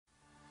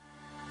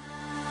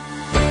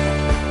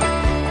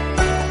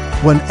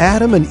When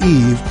Adam and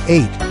Eve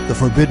ate the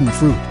forbidden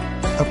fruit,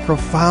 a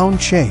profound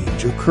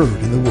change occurred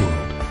in the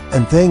world,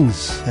 and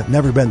things have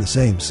never been the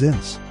same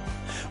since.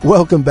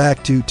 Welcome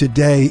back to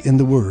Today in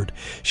the Word.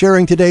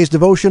 Sharing today's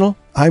devotional,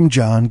 I'm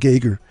John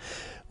Gager.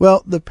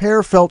 Well, the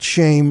pair felt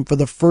shame for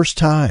the first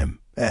time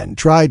and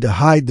tried to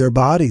hide their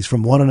bodies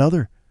from one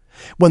another.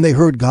 When they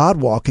heard God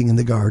walking in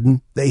the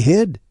garden, they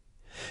hid.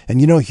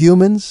 And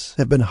humans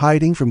have been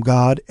hiding from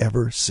God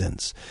ever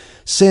since.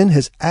 Sin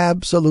has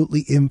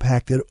absolutely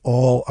impacted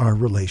all our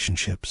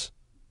relationships.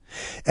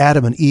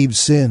 Adam and Eve's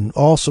sin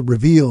also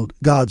revealed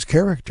God's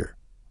character.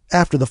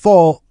 After the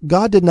fall,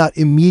 God did not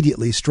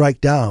immediately strike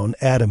down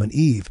Adam and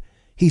Eve.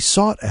 He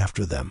sought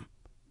after them.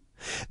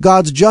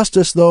 God's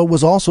justice, though,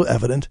 was also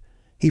evident.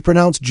 He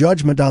pronounced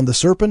judgment on the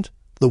serpent,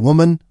 the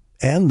woman,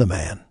 and the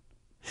man.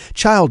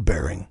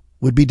 Childbearing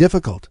would be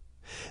difficult.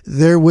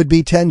 There would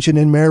be tension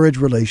in marriage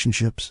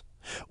relationships.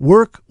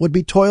 Work would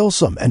be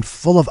toilsome and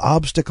full of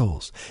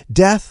obstacles.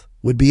 Death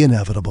would be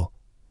inevitable.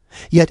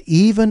 Yet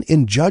even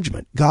in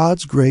judgment,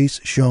 God's grace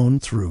shone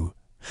through.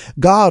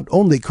 God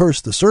only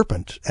cursed the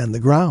serpent and the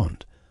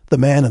ground. The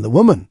man and the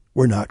woman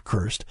were not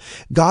cursed.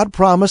 God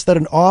promised that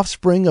an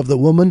offspring of the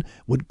woman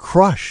would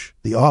crush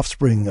the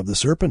offspring of the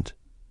serpent.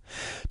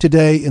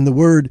 Today in the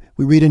Word,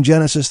 we read in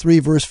Genesis 3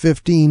 verse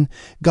 15,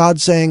 God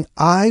saying,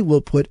 I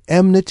will put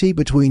enmity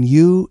between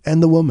you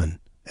and the woman,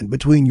 and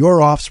between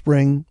your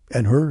offspring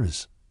and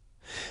hers.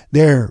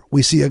 There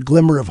we see a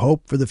glimmer of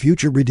hope for the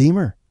future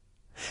Redeemer.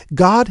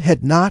 God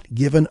had not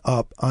given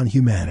up on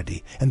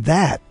humanity, and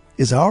that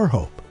is our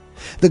hope.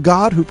 The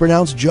God who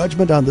pronounced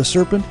judgment on the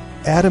serpent,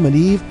 Adam and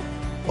Eve,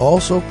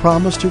 also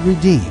promised to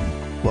redeem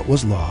what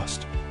was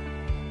lost.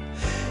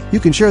 You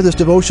can share this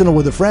devotional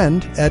with a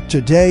friend at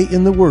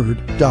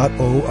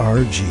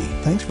todayintheword.org.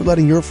 Thanks for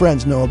letting your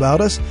friends know about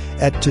us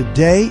at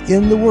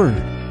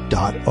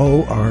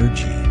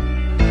todayintheword.org.